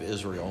king of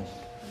Israel.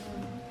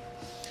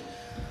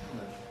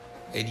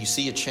 And you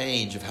see a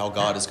change of how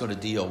God is going to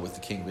deal with the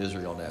king of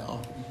Israel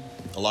now.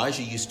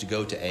 Elijah used to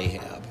go to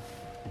Ahab.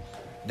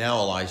 Now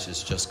Elijah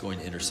is just going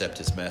to intercept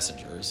his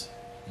messengers.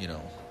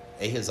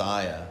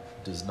 Ahaziah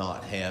does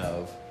not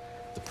have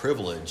the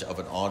privilege of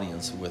an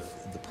audience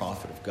with the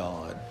prophet of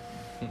God.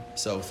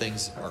 So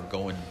things are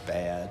going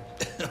bad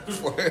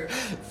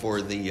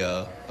for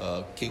the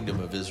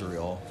kingdom of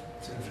Israel.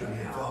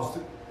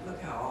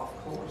 Look how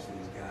off course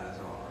these guys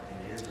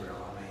are in Israel.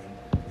 I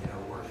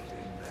mean,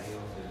 worshiping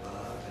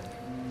Baal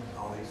and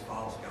all these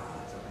false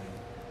gods.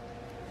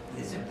 I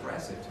mean, it's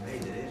impressive to me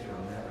that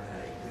Israel never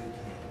had a good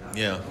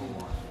king. Yeah.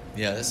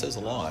 Yeah, that says a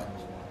lot.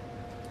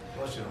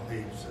 Plus,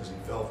 he says he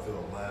fell through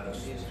a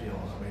lattice.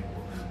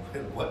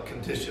 In what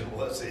condition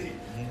was he?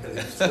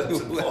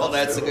 Well,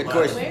 that's a good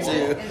question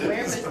too. And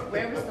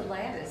where was the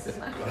lattice?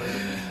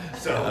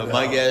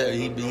 My guess,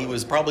 he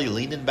was probably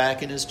leaning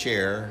back in his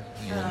chair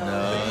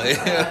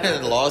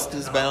and lost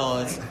his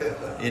balance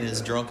in his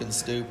drunken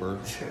stupor,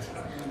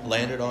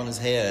 landed on his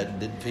head and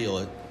didn't feel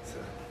it.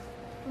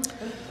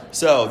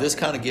 So this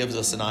kind of gives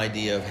us an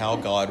idea of how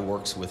God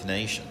works with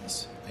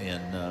nations.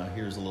 And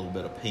here's a little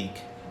bit of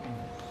pink.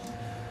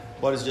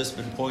 What has just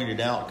been pointed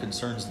out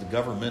concerns the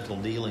governmental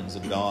dealings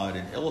of God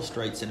and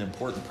illustrates an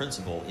important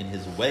principle in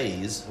his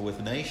ways with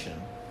a nation,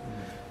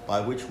 by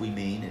which we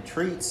mean it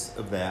treats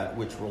of that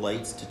which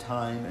relates to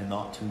time and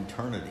not to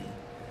eternity,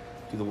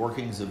 to the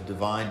workings of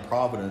divine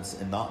providence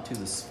and not to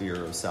the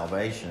sphere of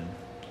salvation.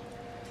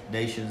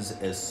 Nations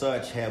as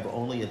such have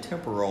only a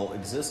temporal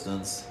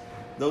existence,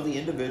 though the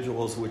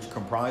individuals which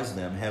comprise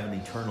them have an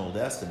eternal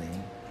destiny.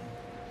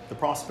 The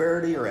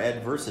prosperity or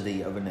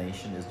adversity of a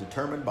nation is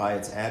determined by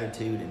its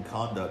attitude and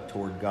conduct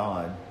toward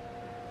God,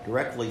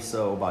 directly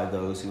so by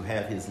those who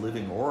have his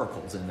living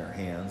oracles in their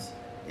hands,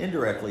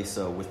 indirectly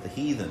so with the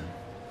heathen,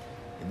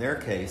 in their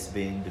case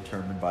being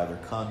determined by their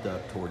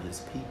conduct toward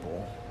his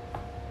people.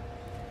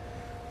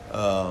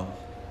 God,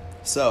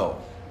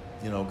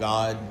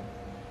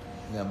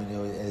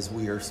 as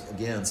we are,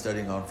 again,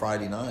 studying on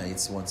Friday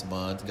nights once a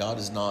month, God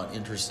is not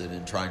interested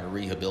in trying to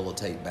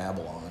rehabilitate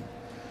Babylon.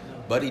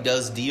 But he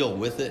does deal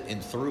with it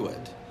and through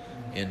it.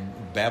 And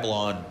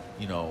Babylon,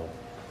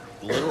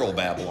 literal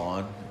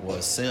Babylon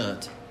was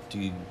sent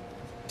to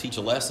teach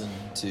a lesson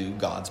to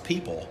God's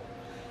people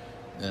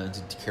and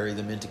to carry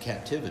them into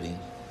captivity.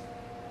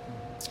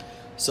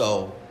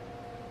 So,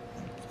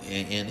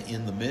 and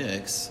in the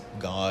mix,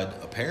 God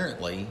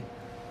apparently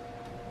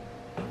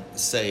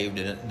saved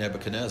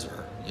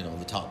Nebuchadnezzar,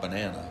 the top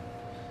banana.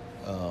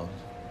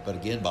 But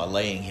again, by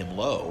laying him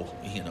low,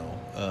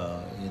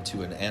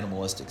 into an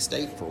animalistic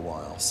state for a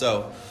while.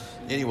 So,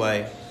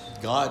 anyway,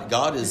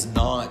 God is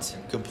not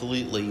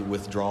completely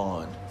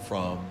withdrawn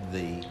from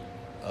the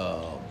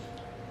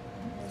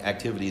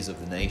activities of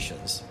the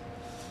nations,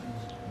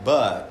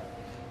 but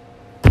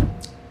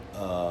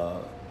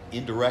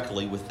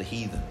indirectly with the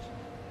heathen,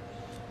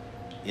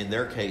 in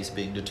their case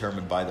being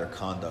determined by their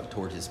conduct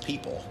toward his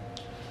people.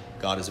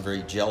 God is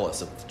very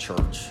jealous of the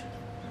church,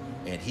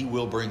 and he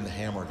will bring the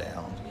hammer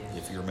down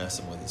if you're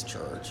messing with his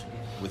church,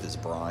 with his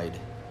bride.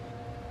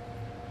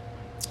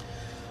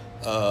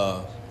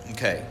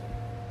 Okay.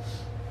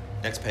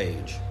 Next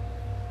page.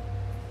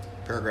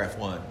 Paragraph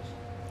 1.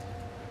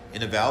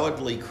 In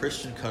avowedly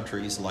Christian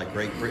countries like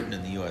Great Britain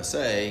and the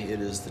USA,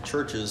 it is the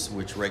churches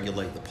which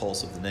regulate the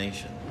pulse of the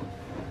nation.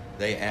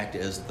 They act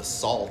as the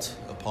salt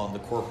upon the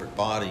corporate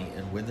body,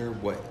 and when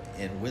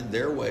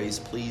their ways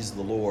please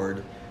the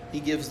Lord,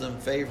 he gives them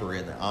favor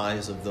in the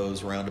eyes of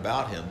those round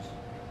about him.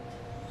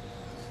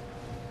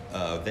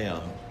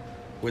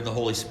 When the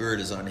Holy Spirit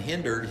is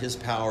unhindered, his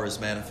power is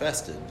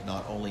manifested,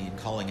 not only in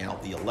calling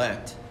out the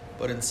elect,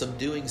 but in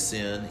subduing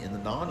sin in the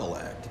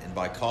non-elect, and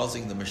by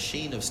causing the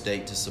machine of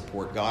state to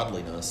support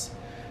godliness,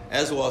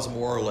 as was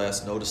more or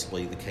less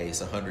noticeably the case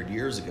 100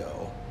 years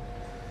ago.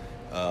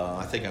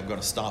 I think I'm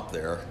going to stop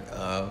there,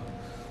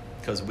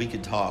 because we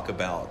could talk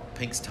about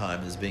Pink's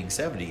time as being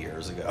 70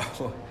 years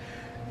ago.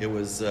 It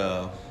was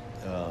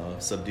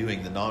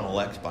subduing the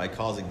non-elect by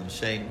causing them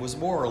shame was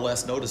more or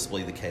less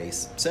noticeably the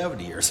case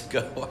 70 years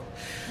ago.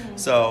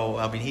 So,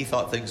 he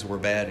thought things were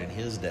bad in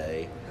his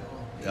day.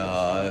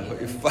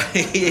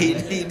 He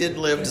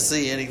didn't live to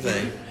see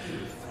anything.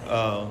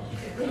 Well,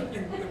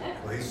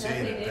 he's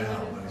seeing it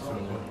now, but it's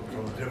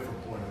from a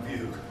different point of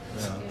view.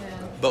 Yeah.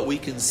 But we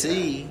can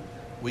see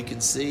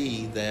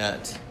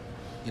that,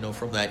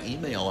 from that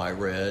email I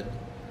read,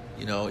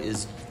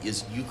 is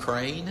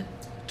Ukraine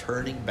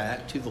turning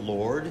back to the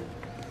Lord?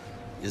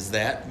 Is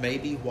that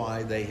maybe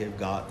why they have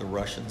got the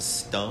Russians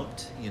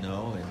stumped,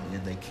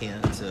 and they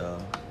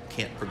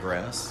can't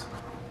progress?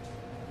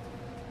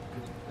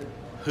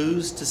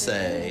 who's to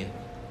say?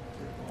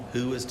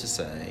 Who is to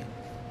say?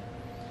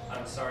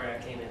 I'm sorry I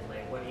came in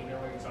late. What email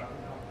are you talking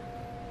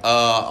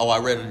about? I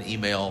read an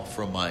email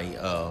from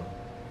my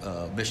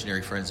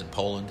missionary friends in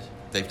Poland.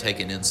 They've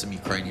taken in some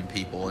Ukrainian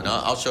people, and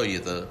I'll show you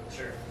the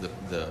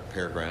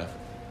paragraph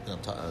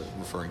that I'm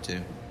referring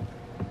to.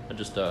 And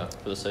just for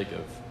the sake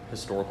of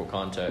historical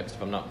context,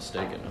 if I'm not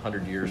mistaken,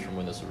 100 years from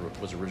when this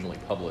was originally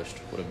published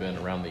would have been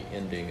around the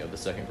ending of the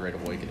Second Great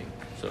Awakening.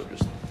 So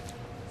just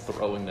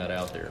throwing that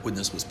out there. When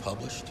this was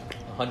published?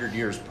 100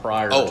 years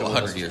prior to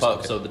 100 years.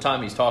 Okay. So the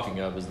time he's talking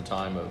of is the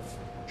time of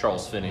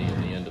Charles Finney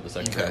and the end of the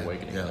Second Great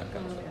Awakening. Yeah. And that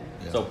kind of stuff.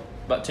 Yeah. So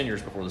about 10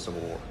 years before the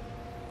Civil War.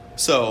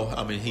 So,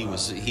 I mean, he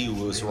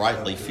was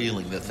rightly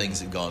feeling that things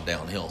had gone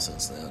downhill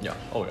since then. Yeah.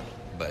 Oh, yeah.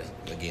 But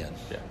again,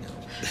 Yeah.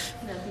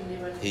 Nothing new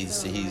under the he's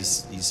sun,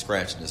 he's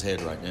scratching his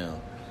head right now.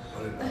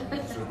 But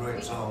it's a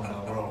great song by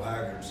Merle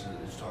Haggard.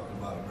 It's talking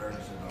about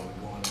Americans and are we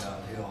going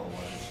downhill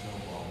when the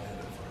snowball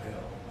headed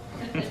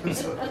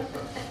for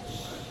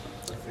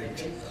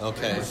hell.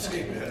 Okay.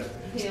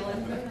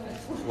 Healing.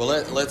 Well,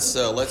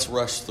 let's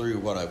rush through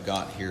what I've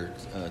got here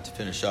to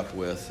finish up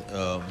with.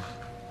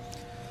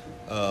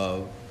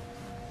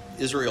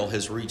 Israel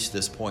has reached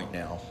this point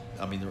now.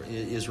 I mean,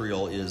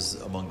 Israel is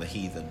among the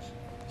heathen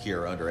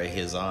here under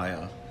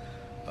Ahaziah.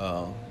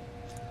 And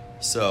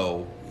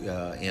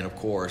of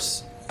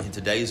course, in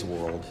today's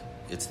world,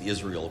 it's the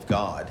Israel of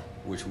God,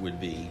 which would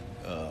be,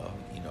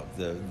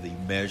 the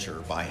measure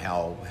by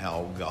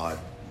how God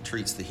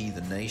treats the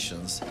heathen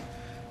nations,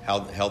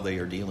 how they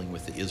are dealing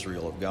with the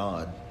Israel of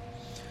God.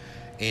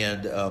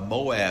 And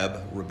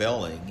Moab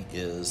rebelling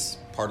is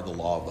part of the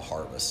law of the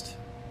harvest.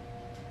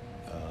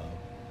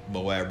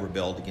 Moab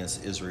rebelled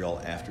against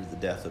Israel after the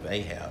death of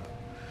Ahab.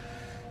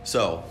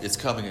 So it's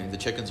coming. The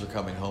chickens are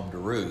coming home to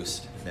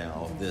roost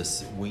now.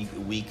 This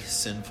weak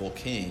sinful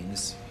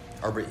kings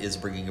is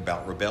bringing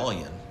about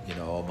rebellion,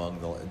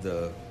 among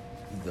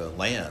the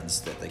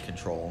lands that they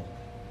control.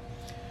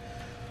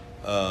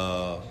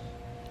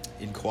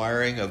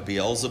 Inquiring of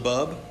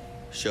Beelzebub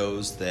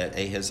shows that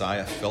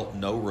Ahaziah felt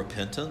no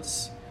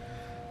repentance,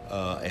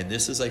 and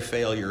this is a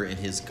failure in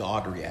his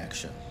God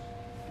reaction.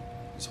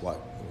 Is what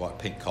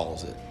Pink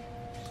calls it.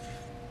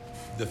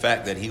 The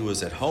fact that he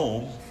was at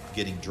home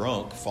getting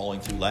drunk, falling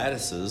through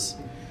lattices,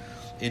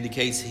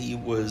 indicates he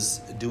was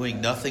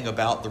doing nothing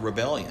about the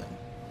rebellion.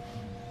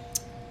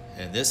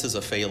 And this is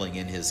a failing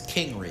in his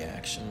king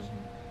reaction. Mm-hmm.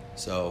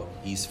 So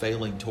he's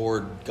failing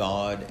toward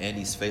God and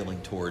he's failing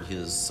toward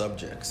his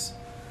subjects.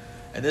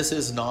 And this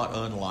is not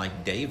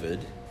unlike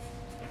David,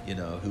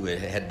 who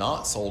had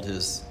not sold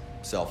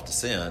himself to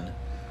sin,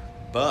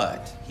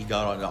 but he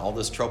got into all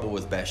this trouble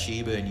with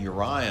Bathsheba and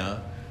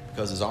Uriah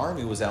because his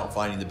army was out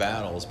fighting the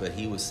battles, but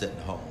he was sitting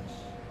home.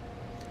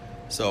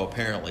 So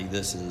apparently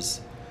this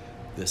is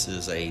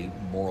a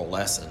moral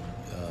lesson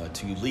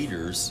to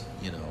leaders.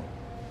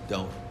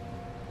 Don't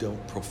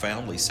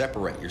profoundly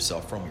separate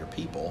yourself from your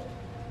people.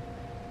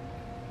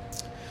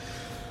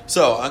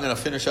 So I'm going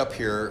to finish up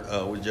here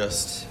with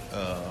just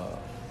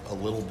a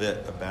little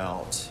bit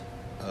about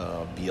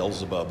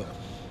Beelzebub.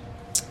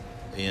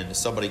 And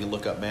somebody can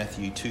look up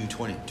Matthew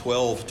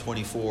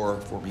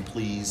 12:24 for me,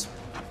 please.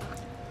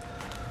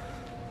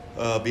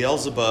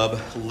 Beelzebub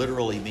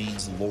literally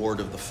means Lord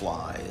of the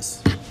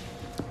Flies.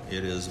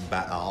 It is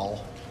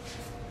Baal.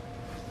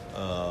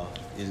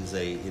 It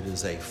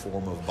is a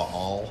form of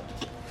Baal,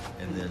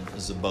 and then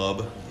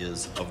Zebub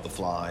is of the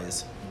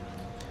flies.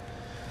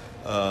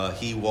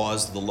 He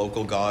was the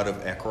local god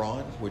of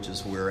Ekron, which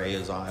is where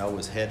Ahaziah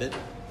was headed.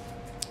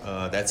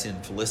 That's in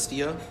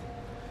Philistia.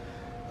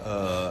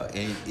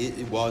 And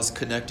it was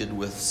connected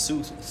with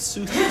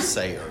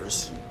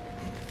soothsayers.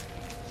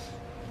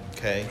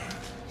 Okay?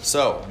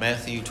 So,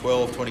 Matthew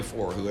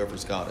 12:24,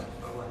 whoever's got it.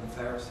 But when the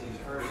Pharisees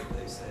heard it,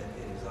 they said,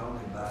 it is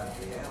only by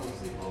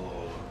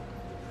Beelzebul,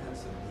 the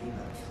prince of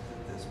demons,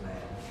 that this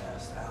man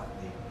cast out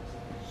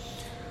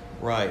demons.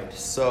 Right.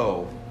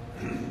 So,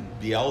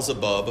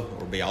 Beelzebub,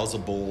 or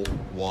Beelzebul,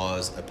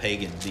 was a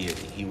pagan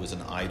deity. He was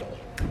an idol.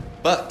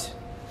 But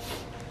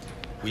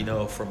we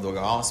know from the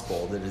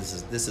gospel that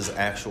this is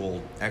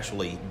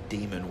actually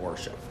demon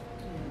worship.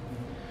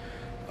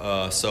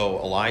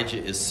 So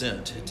Elijah is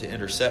sent to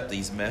intercept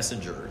these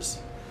messengers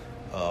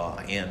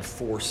and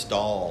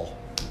forestall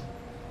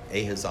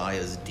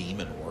Ahaziah's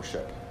demon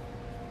worship.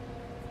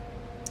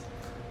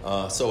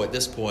 So at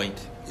this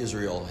point,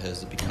 Israel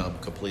has become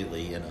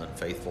completely an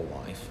unfaithful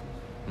wife.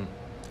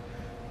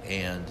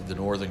 And the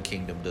northern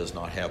kingdom does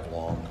not have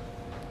long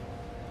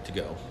to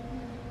go.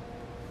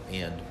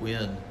 And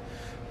when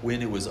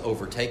it was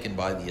overtaken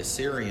by the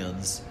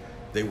Assyrians,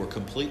 they were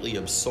completely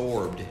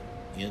absorbed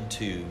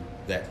into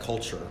that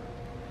culture,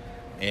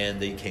 and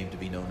they came to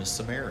be known as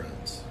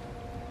Sumerians.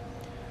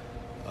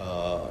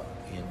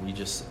 And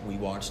we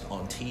watched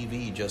on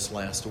TV just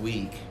last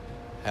week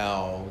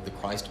how the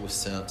Christ was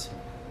sent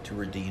to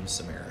redeem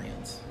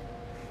Sumerians.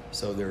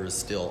 So there is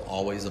still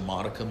always a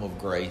modicum of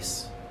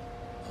grace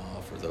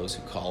for those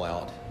who call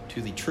out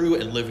to the true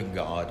and living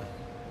God,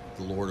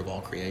 the Lord of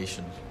all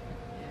creation,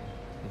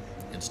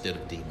 instead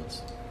of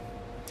demons.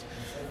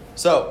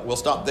 So we'll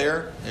stop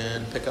there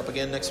and pick up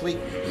again next week.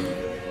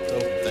 So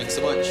thanks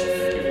so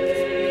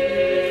much.